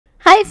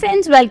Hi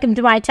friends, welcome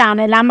to my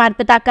channel. I'm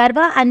Arpita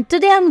Karwa and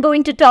today I'm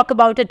going to talk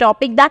about a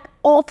topic that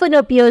often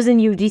appears in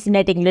UGC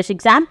NET English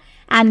exam,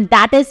 and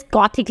that is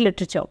Gothic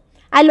literature.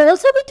 I'll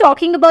also be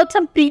talking about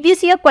some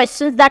previous year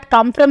questions that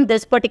come from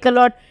this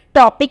particular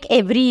topic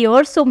every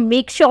year, so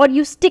make sure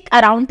you stick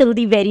around till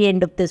the very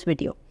end of this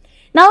video.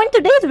 Now in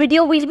today's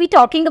video, we'll be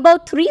talking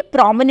about three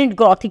prominent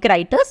Gothic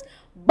writers,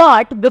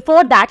 but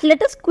before that,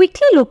 let us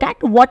quickly look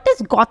at what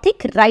is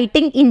Gothic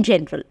writing in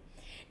general.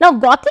 Now,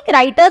 Gothic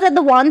writers are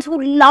the ones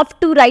who love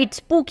to write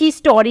spooky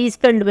stories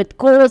filled with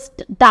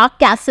ghosts, dark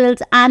castles,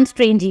 and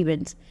strange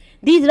events.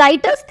 These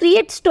writers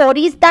create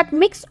stories that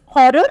mix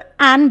horror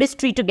and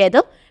mystery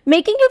together,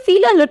 making you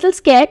feel a little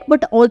scared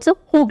but also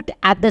hooked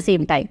at the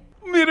same time.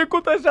 Do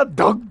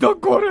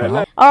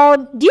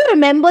you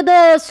remember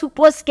the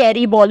super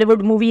scary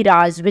Bollywood movie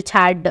Raj, which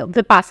had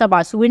Vipasa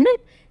Basu in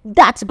it?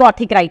 That's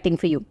Gothic writing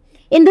for you.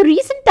 In the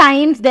recent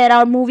times, there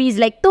are movies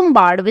like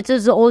Tumbad, which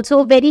is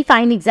also a very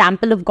fine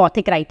example of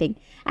Gothic writing.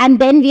 And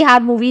then we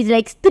have movies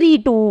like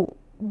Stree 2,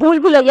 Bhul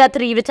Bhulaiya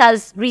 3, which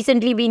has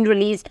recently been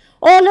released.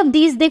 All of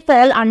these, they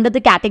fall under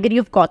the category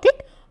of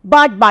Gothic.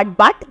 But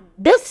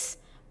this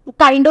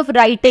kind of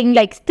writing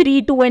like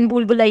Stree 2 and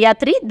Bhul Bhulaiya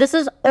 3, this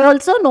is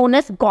also known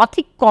as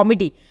Gothic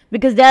comedy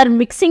because they are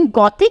mixing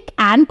Gothic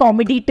and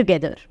comedy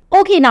together.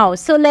 Okay, now,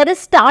 so let us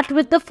start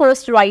with the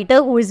first writer,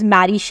 who is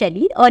Mary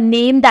Shelley, a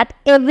name that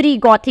every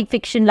Gothic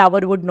fiction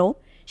lover would know.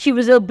 She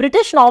was a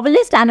British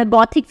novelist and a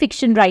Gothic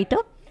fiction writer,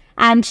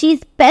 and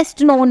she's best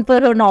known for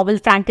her novel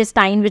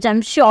Frankenstein, which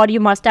I'm sure you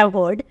must have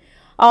heard.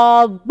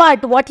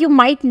 But what you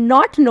might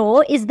not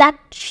know is that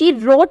she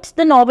wrote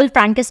the novel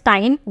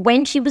Frankenstein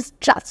when she was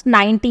just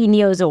 19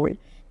 years old.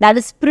 That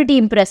is pretty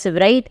impressive,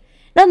 right?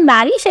 Now,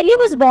 Mary Shelley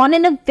was born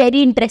in a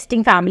very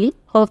interesting family.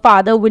 Her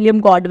father,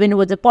 William Godwin,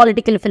 was a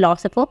political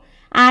philosopher,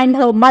 and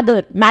her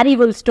mother, Mary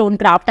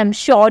Wollstonecraft, I'm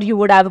sure you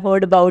would have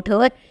heard about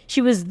her.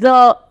 She was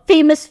the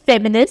famous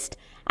feminist,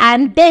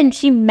 and then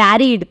she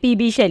married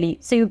P.B. Shelley.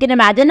 So you can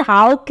imagine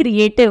how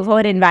creative her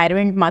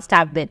environment must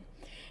have been.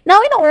 Now,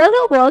 in all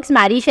her works,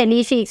 Mary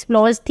Shelley, she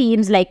explores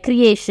themes like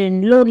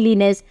creation,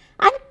 loneliness,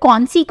 and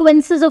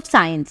consequences of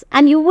science.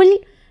 And you will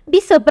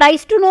be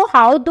surprised to know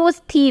how those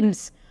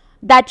themes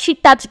that she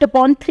touched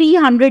upon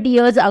 300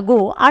 years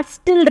ago are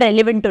still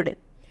relevant today.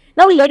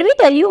 Now, let me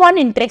tell you one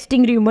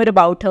interesting rumor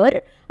about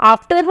her.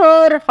 After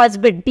her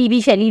husband,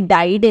 P.B. Shelley,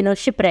 died in a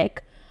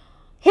shipwreck,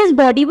 his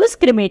body was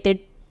cremated.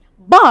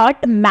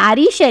 But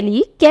Mary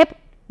Shelley kept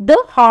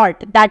the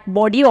heart, that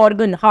body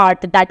organ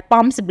heart that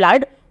pumps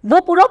blood,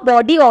 the pura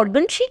body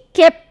organ she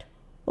kept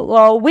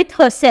with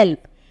herself.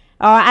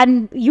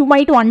 And you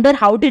might wonder,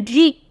 how did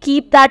she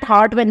keep that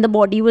heart when the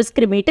body was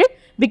cremated?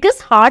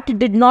 Because heart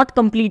did not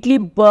completely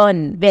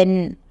burn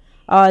when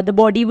the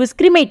body was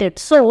cremated.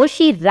 So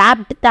she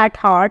wrapped that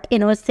heart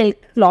in a silk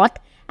cloth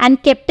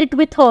and kept it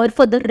with her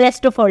for the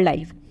rest of her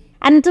life.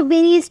 And it's a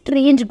very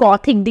strange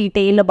Gothic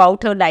detail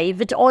about her life,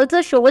 which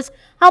also shows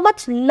how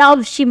much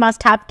love she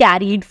must have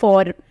carried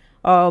for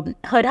her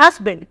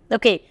husband.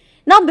 Okay.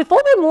 Now,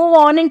 before we move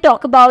on and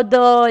talk about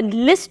the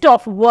list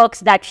of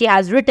works that she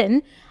has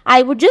written,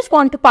 I would just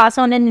want to pass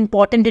on an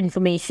important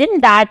information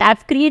that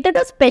I've created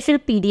a special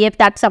PDF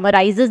that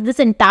summarizes this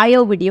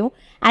entire video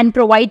and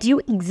provides you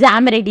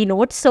exam-ready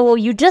notes. So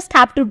you just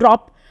have to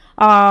drop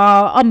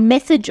a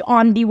message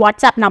on the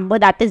WhatsApp number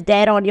that is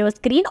there on your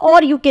screen,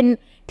 or you can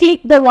click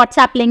the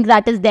WhatsApp link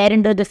that is there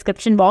in the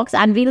description box,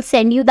 and we'll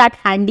send you that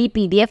handy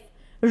PDF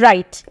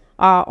right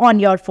on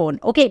your phone.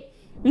 Okay.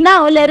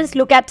 Now, let us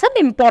look at some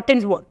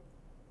important work.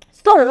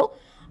 So,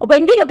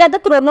 when we look at the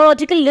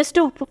chronological list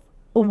of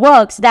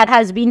works that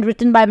has been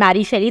written by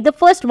Mary Shelley, the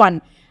first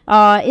one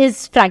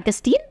is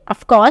Frankenstein,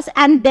 of course,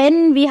 and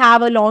then we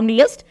have a long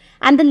list,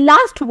 and the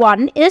last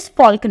one is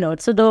Falconer.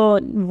 So, the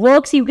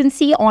works you can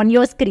see on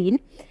your screen.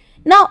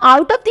 Now,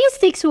 out of these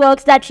 6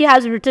 works that she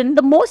has written,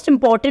 the most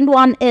important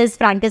one is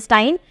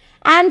Frankenstein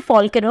and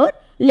Falconer.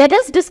 Let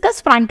us discuss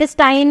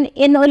Frankenstein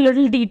in a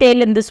little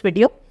detail in this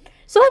video.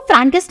 So,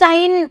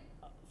 Frankenstein,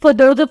 for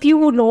those of you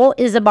who know,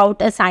 is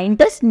about a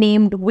scientist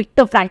named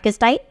Victor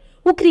Frankenstein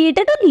who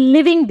created a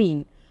living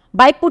being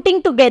by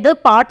putting together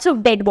parts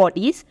of dead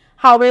bodies.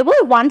 However,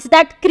 once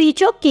that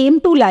creature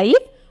came to life,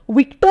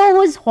 Victor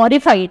was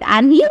horrified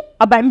and he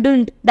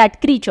abandoned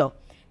that creature.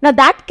 Now,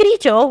 that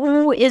creature,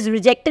 who is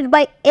rejected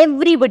by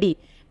everybody,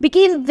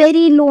 became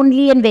very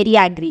lonely and very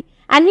angry,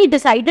 and he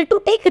decided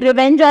to take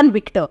revenge on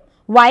Victor.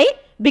 Why?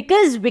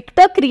 Because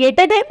Victor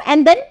created him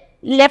and then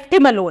left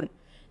him alone.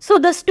 So,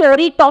 the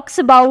story talks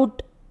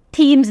about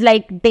themes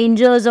like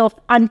dangers of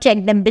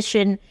unchecked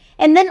ambition,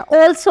 and then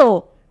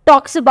also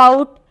talks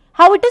about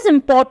how it is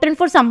important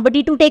for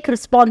somebody to take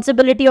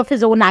responsibility of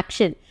his own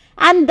action.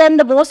 And then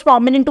the most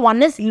prominent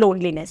one is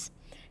loneliness.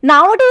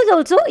 Nowadays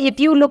also, if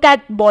you look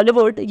at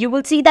Bollywood, you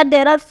will see that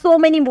there are so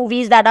many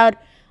movies that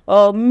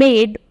are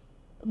made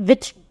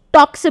which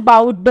talks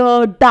about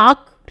the dark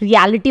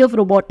reality of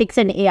robotics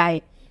and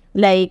AI.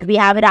 Like we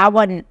have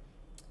Ravan.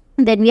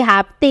 Then we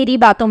have Teri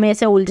Baaton Mein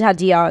Se Uljha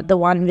Jiya, the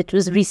one which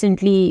was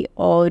recently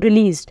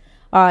released.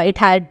 It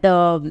had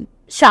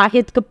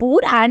Shahid Kapoor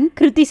and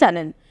Kriti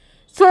Sanon.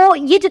 So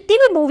ये जितनी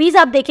भी movies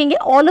आप देखेंगे,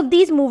 all of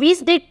these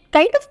movies, they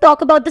kind of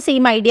talk about the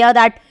same idea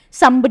that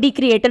somebody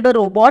created a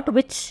robot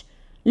which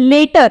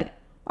later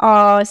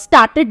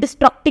started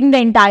destructing the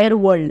entire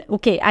world.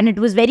 Okay, and it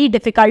was very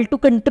difficult to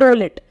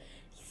control it.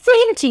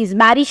 Same चीज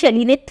Mary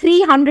शेली ने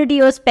 300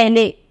 years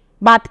पहले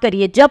बात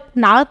करी है, जब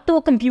ना तो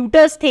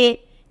computers थे,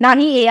 ना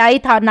ही AI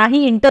था, ना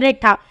ही इंटरनेट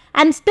था,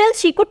 and still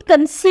she could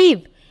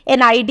conceive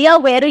an idea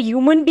where a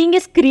human being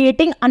is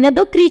creating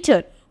another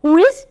creature who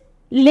is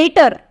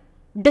later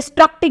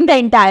destructing the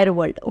entire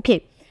world.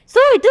 Okay, so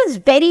it is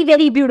very,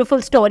 very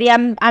beautiful story.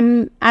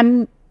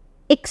 I'm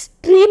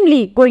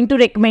extremely going to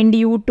recommend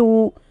you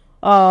to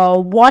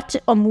watch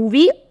a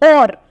movie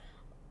or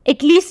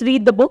at least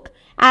read the book.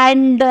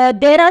 And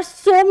there are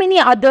so many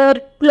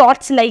other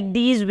plots like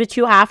these which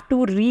you have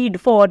to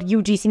read for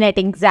UGC NET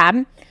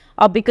exam,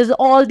 because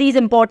all these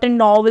important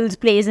novels,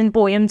 plays and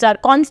poems are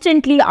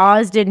constantly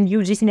asked in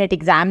UGC NET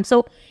exam.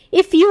 So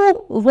if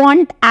you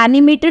want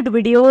animated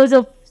videos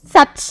of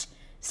such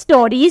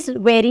stories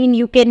wherein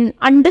you can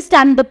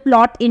understand the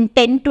plot in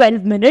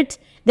 10-12 minutes,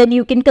 then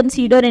you can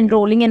consider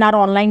enrolling in our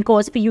online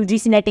course for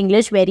UGC NET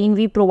English, wherein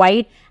we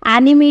provide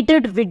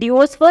animated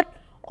videos for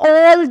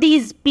all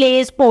these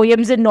plays,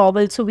 poems and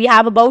novels. So we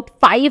have about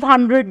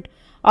 500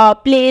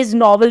 plays,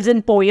 novels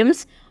and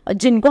poems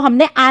जिनको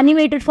हमने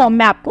animated form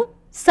में आपको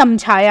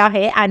समझाया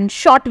है and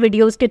short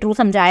videos के through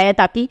समझाया है,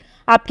 ताकि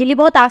आपके लिए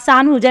बहुत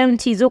आसान हो जाए उन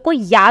चीज़ों को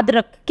याद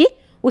रख के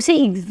उसे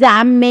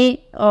एग्जाम में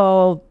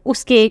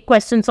उसके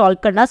क्वेश्चन सॉल्व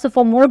करना. So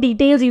for more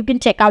details you can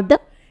check out the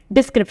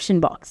description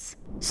box.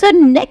 So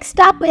next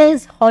up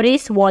is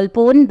Horace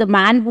Walpole, the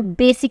man who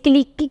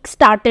basically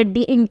kick-started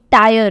the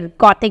entire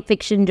Gothic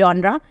fiction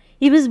genre.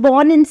 He was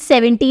born in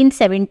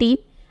 1770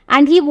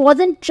 and he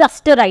wasn't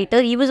just a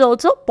writer, he was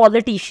also a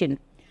politician.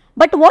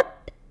 But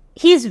what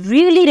he's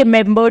really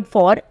remembered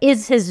for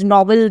is his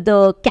novel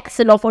The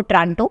Castle of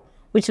Otranto,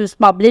 which was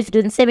published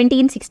in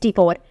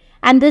 1764.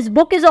 And this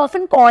book is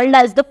often called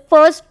as the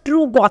first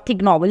true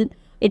Gothic novel.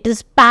 It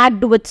is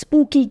packed with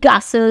spooky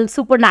castles,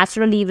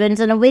 supernatural events,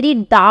 and a very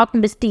dark,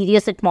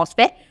 mysterious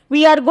atmosphere.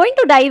 We are going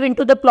to dive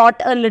into the plot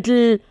a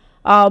little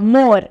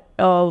more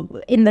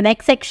in the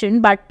next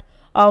section, but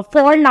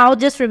for now,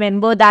 just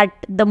remember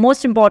that the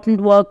most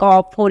important work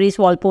of Horace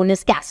Walpole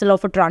is Castle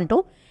of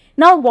Otranto.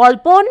 Now,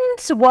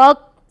 Walpole's work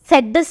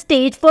set the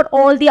stage for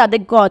all the other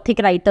Gothic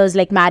writers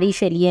like Mary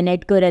Shelley and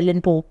Edgar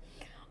Allan Poe.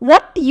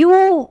 What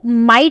you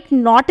might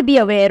not be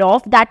aware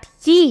of, that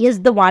he is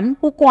the one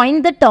who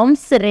coined the term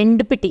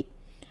serendipity.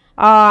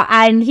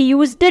 And he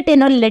used it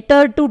in a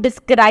letter to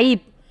describe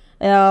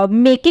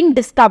making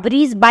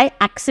discoveries by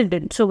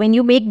accident. So when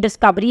you make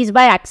discoveries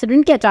by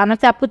accident, कि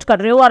अचानक से आप कुछ कर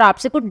रहे हो और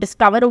आपसे कुछ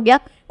discover हो गया,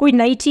 कोई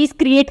नई चीज़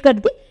create कर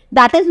दी,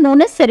 that is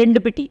known as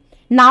serendipity.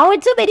 Now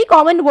it's a very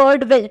common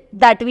word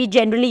that we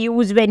generally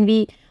use when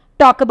we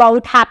talk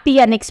about happy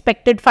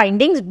unexpected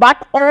findings,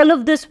 but all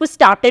of this was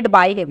started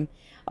by him.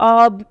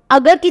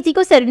 अगर किसी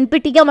को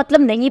serendipity का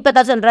मतलब नहीं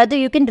पता चल रहा है तो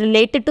you can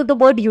relate it to the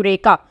word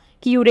eureka,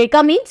 कि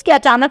यूरेका मीन्स कि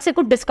अचानक से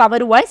कुछ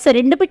डिस्कवर हुआ है.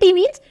 सेरेंडिपिटी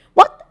मीन्स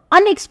बहुत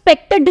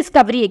अनएक्सपेक्टेड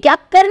डिस्कवरी है कि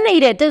आप कर नहीं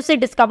रहे थे उसे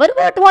डिस्कवर,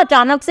 बट वो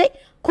अचानक से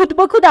खुद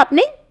ब खुद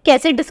आपने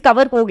कैसे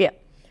डिस्कवर हो गया.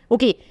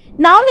 Okay,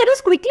 now let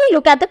us quickly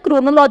look at the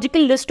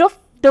chronological list of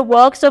the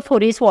works of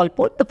Horace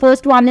Walpole. The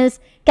first one is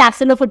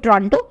castle of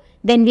Otranto,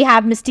 then we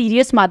have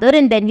Mysterious Mother,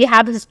 and then we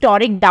have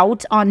historic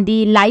doubts on the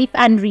life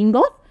and reign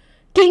of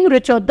King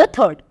Richard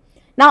III.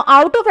 Now,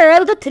 out of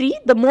all the three,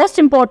 the most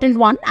important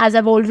one, as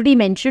I've already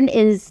mentioned,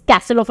 is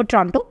Castle of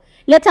Otranto.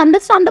 Let's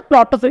understand the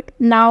plot of it.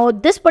 Now,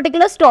 this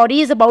particular story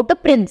is about a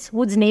prince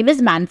whose name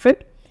is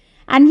Manfred,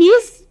 and he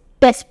is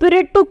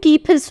desperate to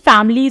keep his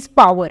family's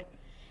power.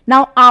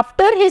 Now,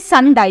 after his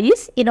son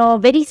dies in a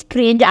very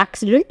strange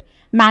accident,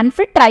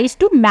 Manfred tries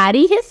to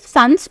marry his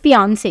son's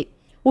fiancée,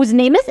 whose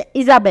name is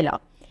Isabella.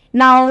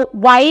 Now,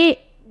 why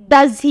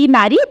does he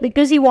marry?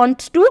 Because he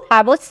wants to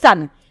have a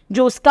son,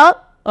 जो उसका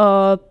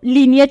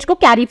lineage को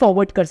carry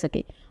forward कर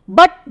सके.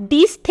 But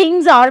these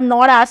things are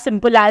not as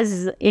simple as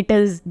it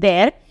is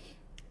there.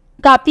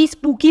 काफ़ी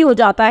spooky हो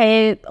जाता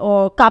है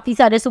और काफ़ी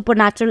सारे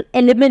supernatural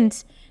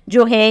elements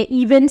जो है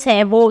events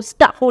हैं वो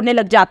stuck होने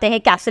लग जाते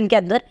हैं castle के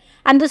अंदर.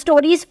 And the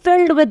story is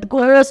filled with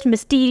ghosts,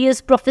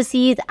 mysterious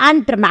prophecies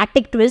and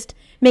dramatic twist,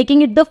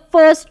 making it the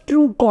first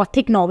true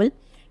Gothic novel.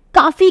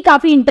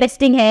 काफ़ी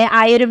interesting है.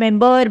 I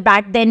remember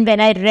back then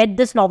when I read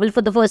this novel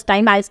for the first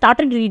time, I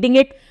started reading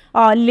it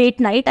late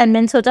night and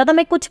मैंने सोचा था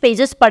मैं कुछ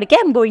pages पढ़ के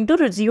I'm going to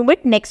resume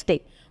it next day.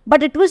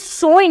 But it was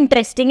so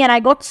interesting and I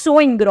got so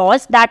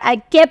engrossed that I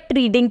kept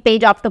reading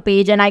page after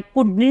page and I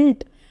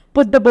couldn't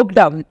put the book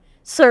down.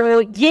 So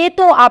ये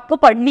तो आपको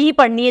पढ़नी ही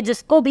पढ़नी है.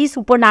 जिसको भी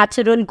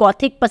supernatural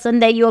Gothic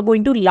पसंद है, you are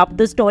going to love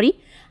the story.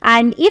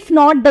 And if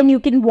not, then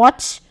you can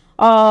watch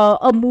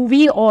a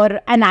movie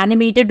or an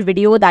animated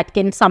video that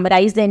can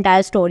summarize the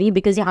entire story,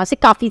 because यहाँ से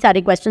काफ़ी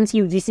सारे questions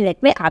UGC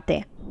NET में आते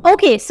हैं.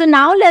 Okay, so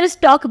now let us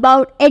talk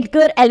about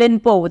Edgar Allan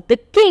Poe, the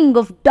king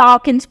of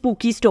dark and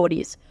spooky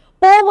stories.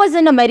 Poe was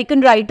an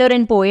American writer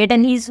and poet,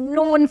 and he's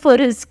known for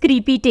his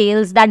creepy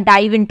tales that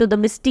dive into the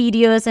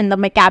mysterious and the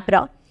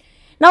macabre.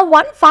 Now,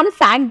 one fun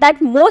fact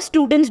that most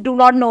students do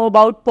not know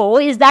about Poe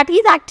is that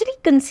he's actually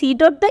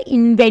considered the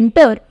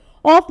inventor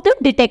of the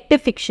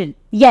detective fiction.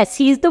 Yes,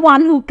 he's the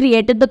one who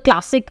created the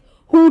classic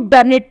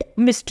whodunit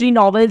mystery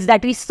novels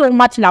that we so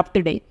much love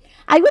today.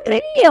 I would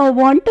really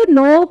want to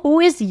know who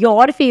is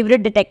your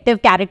favorite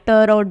detective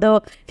character or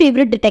the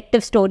favorite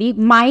detective story.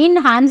 Mine,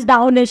 hands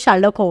down, is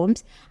Sherlock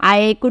Holmes.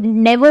 I could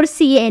never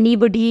see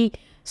anybody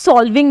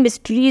solving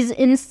mysteries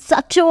in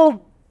such a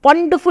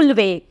wonderful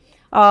way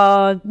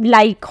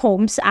like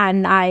Holmes,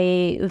 and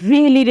I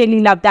really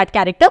love that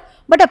character.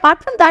 But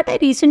apart from that, I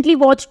recently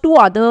watched two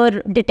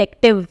other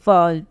detective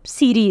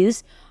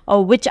series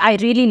which I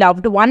really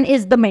loved. One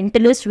is The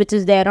Mentalist, which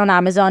is there on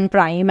Amazon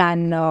Prime,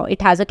 and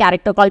it has a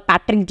character called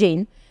Patrick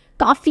Jane.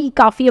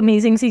 काफी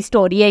amazing सी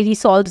story है. He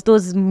solves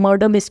those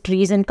murder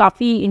mysteries and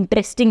काफी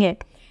interesting है.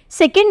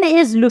 Second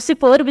is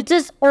Lucifer, which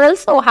is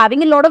also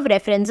having a lot of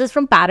references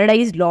from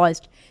Paradise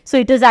Lost. So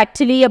it is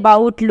actually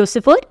about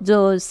Lucifer,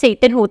 जो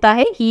Satan होता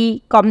है.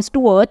 He comes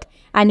to earth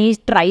and he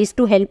tries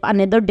to help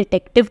another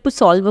detective to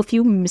solve a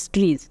few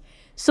mysteries.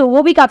 So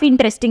वो भी काफी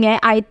interesting है.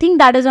 I think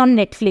that is on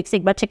Netflix.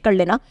 एक बार check कर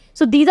लेना.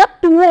 So these are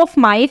two of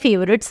my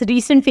favorites,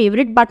 recent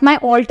favorite, but my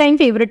all-time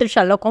favorite is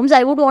Sherlock Holmes.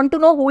 I would want to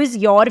know who is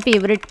your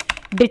favorite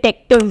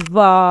detective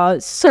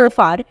so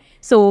far.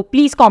 So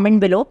please comment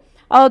below.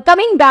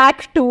 Coming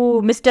back to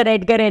Mr.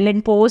 Edgar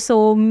Allan Poe. So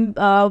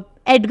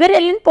Edgar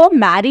Allan Poe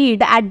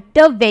married at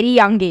a very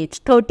young age.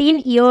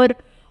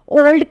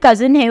 13-year-old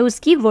cousin है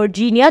उसकी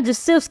Virginia,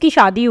 जिससे उसकी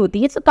शादी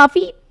होती है. So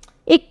काफ़ी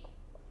एक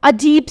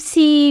अजीब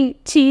सी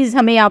चीज़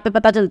हमें यहाँ पे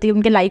पता चलती है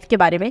उनके लाइफ के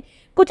बारे में.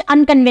 कुछ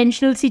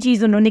अनकन्वेंशनल सी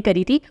चीज़ उन्होंने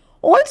करी थी.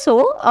 Also,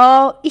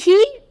 he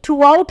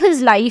throughout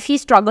his life he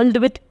struggled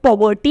with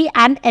poverty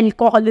and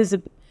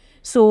alcoholism.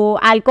 So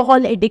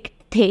alcohol addict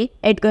थे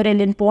Edgar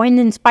Allan Poe, and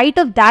in spite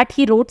of that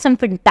he wrote some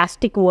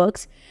fantastic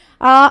works.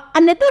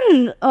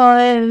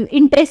 Another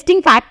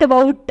interesting fact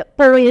about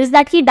Poe is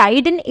that he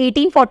died in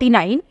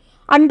 1849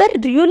 under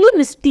really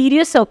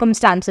mysterious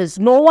circumstances.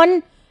 No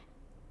one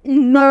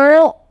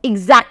know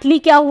exactly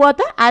क्या हुआ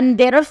था, and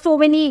there are so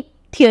many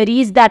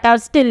theories that are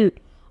still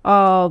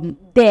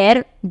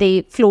there.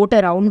 They float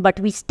around, but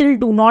we still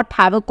do not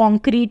have a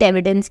concrete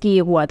evidence कि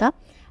ये हुआ था.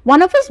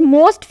 One of his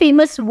most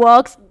famous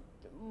works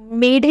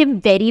made him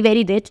very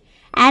rich,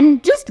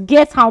 and just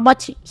guess how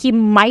much he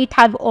might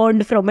have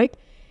earned from it.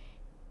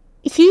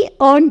 He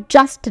earned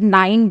just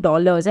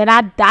 $9, and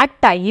at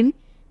that time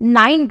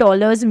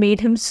 $9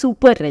 made him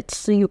super rich.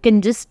 So you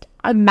can just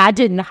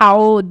imagine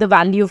how the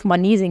value of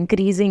money is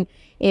increasing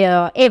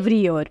every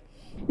year.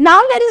 Now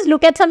let us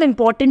look at some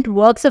important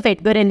works of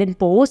Edgar Allan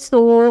Poe.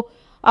 So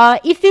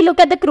if we look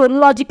at the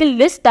chronological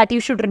list that you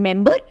should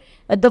remember,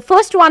 the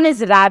first one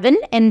is Raven,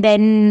 and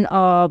then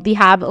we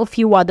have a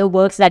few other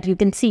works that you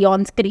can see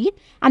on screen.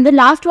 And the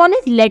last one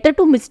is Letter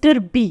to Mr.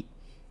 B.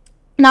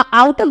 Now,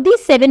 out of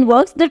these 7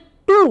 works, the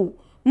 2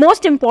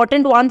 most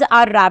important ones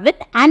are Raven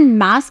and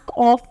Mask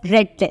of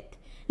Red Death.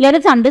 Let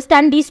us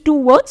understand these 2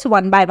 works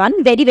one by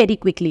one very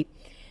quickly.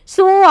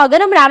 So,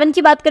 अगर हम Raven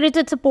की बात करें,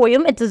 it's a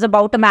poem. It is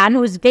about a man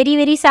who is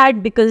very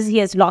sad because he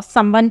has lost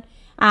someone,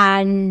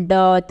 and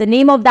the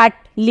name of that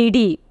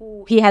lady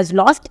who he has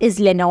lost is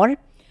Lenore.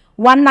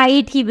 One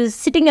night he was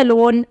sitting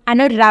alone,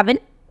 and a raven,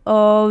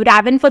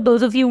 raven for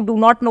those of you who do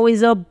not know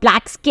is a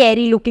black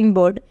scary looking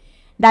bird.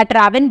 That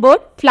raven bird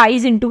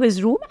flies into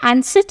his room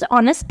and sits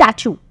on a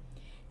statue.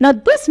 Now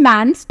this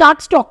man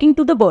starts talking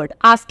to the bird,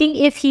 asking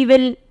if he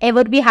will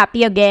ever be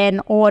happy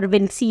again or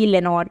will see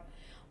Lenore.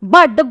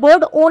 But the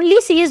bird only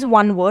says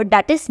one word,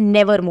 that is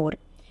nevermore.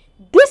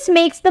 This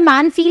makes the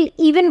man feel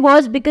even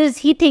worse because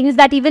he thinks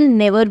that he will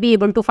never be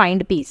able to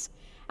find peace.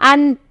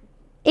 And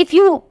if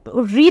you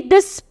read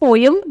this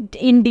poem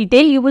in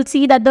detail, you will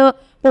see that the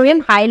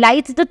poem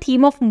highlights the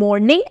theme of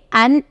mourning,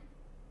 and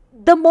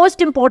the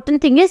most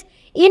important thing is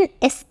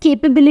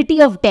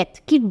inescapability of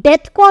death. कि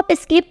death को आप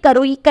escape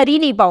कर ही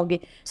नहीं पाओगे.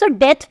 So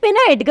death पे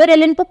ना Edgar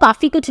Allan Poe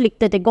काफ़ी कुछ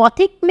लिखते थे.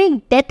 Gothic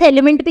में death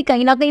element भी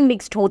कहीं ना कहीं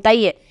mixed होता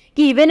ही है.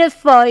 कि even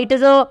if it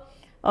is a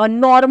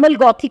normal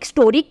Gothic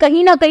story,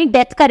 कहीं ना कहीं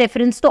death का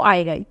reference तो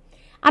आएगा ही.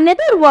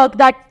 Another work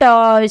that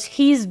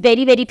he is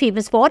very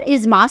famous for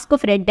is Mask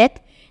of Red Death.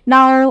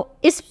 Now,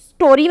 इस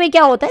story में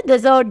क्या होता है?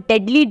 There's a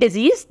deadly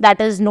disease that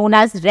is known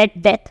as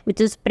Red Death,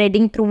 which is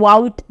spreading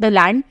throughout the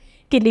land,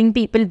 killing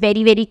people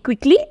very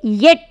quickly,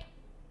 yet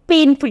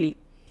painfully.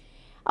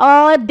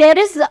 There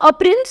is a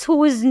prince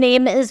whose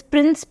name is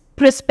Prince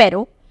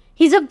Prospero.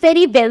 He's a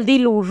very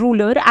wealthy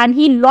ruler, and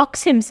he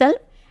locks himself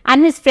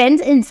and his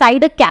friends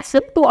inside a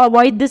castle to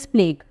avoid this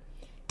plague.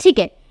 ठीक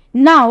है.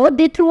 Now,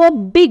 they throw a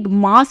big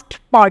masked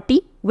party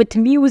with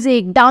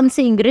music,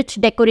 dancing, rich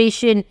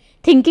decoration,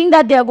 thinking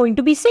that they are going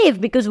to be safe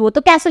because वो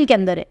तो castle के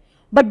अंदर है.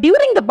 But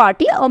during the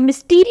party, a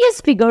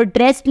mysterious figure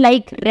dressed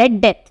like Red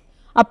Death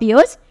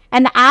appears,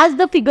 and as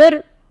the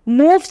figure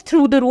moves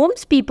through the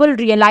rooms, people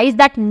realize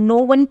that no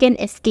one can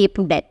escape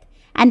death,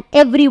 and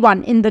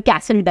everyone in the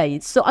castle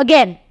dies. So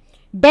again,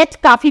 death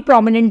काफी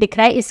prominent दिख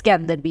रहा है इसके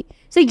अंदर भी.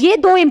 So ये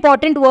 2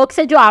 important works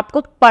है जो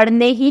आपको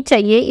पढ़ने ही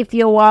चाहिए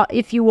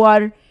if you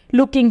are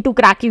looking to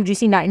crack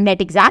UGC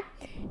NET exam.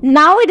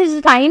 Now it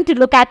is time to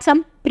look at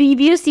some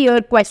previous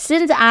year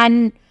questions,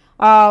 and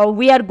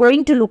we are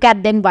going to look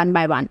at them one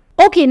by one.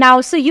 Okay,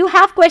 now, so you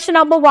have question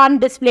number 1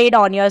 displayed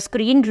on your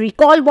screen.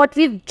 Recall what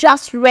we've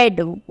just read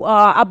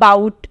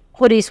about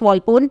Horace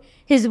Walpole.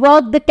 His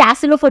work, The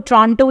Castle of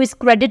Otranto, is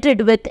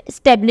credited with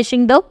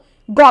establishing the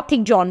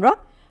Gothic genre.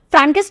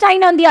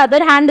 Frankenstein, on the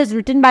other hand, is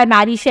written by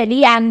Mary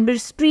Shelley, and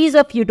Mysteries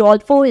of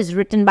Udolpho is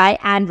written by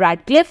Anne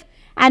Radcliffe.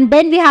 And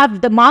then we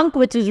have The Monk,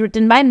 which is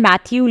written by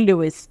Matthew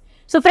Lewis.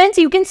 So friends,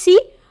 you can see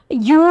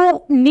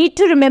you need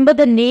to remember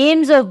the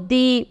names of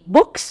the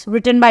books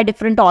written by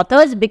different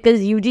authors,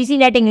 because UGC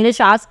NET English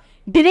asks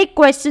direct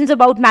questions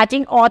about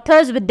matching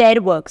authors with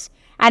their works.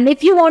 And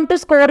if you want to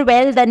score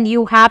well, then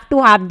you have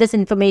to have this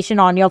information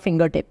on your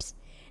fingertips.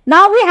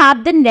 Now we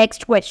have the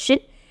next question.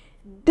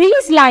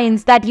 These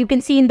lines that you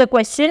can see in the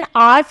question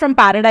are from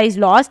Paradise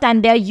Lost,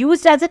 and they are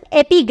used as an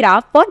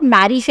epigraph for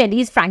Mary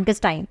Shelley's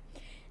Frankenstein.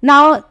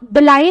 Now,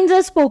 the lines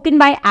are spoken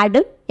by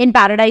Adam in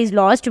Paradise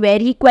Lost, where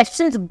he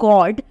questions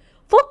God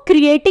for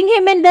creating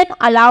him and then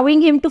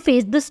allowing him to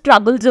face the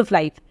struggles of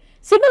life.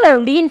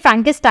 Similarly, in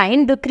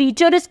Frankenstein, the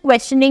creature is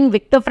questioning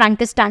Victor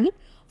Frankenstein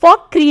for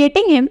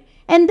creating him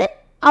and then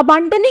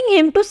abandoning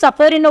him to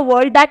suffer in a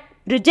world that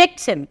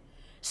rejects him.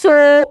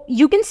 So,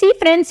 you can see,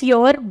 friends,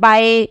 here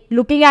by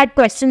looking at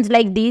questions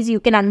like these,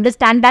 you can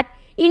understand that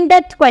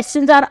in-depth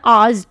questions are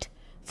asked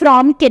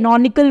from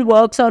canonical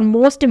works or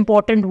most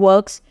important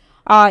works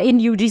in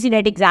UGC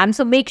NET exam.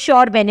 So, make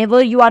sure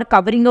whenever you are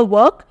covering a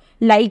work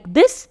like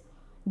this,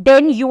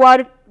 then you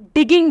are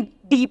digging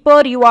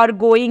deeper, you are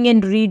going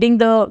and reading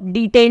the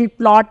detailed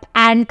plot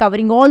and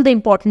covering all the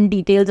important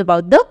details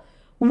about the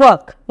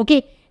work.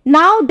 Okay.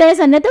 Now, there's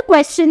another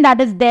question that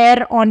is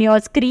there on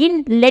your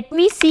screen. Let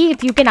me see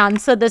if you can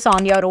answer this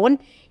on your own.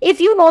 If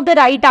you know the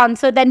right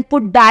answer, then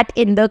put that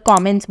in the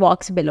comments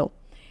box below.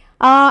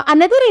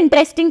 Another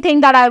interesting thing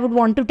that I would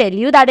want to tell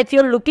you, that if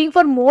you're looking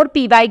for more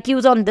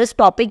PYQs on this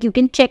topic, you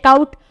can check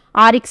out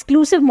our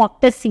exclusive mock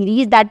test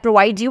series that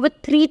provides you with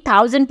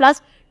 3000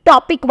 plus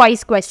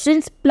topic-wise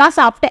questions. Plus,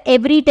 after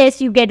every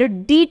test, you get a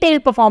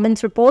detailed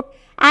performance report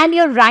and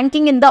your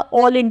ranking in the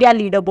All India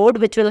leaderboard,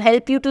 which will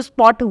help you to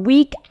spot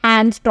weak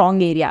and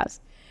strong areas.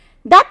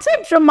 That's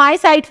it from my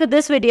side for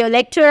this video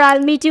lecture.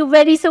 I'll meet you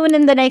very soon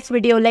in the next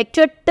video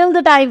lecture. Till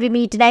the time we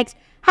meet next,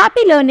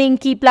 happy learning,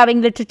 keep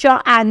loving literature,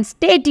 and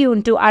stay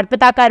tuned to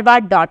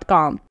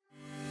arpitakarwa.com.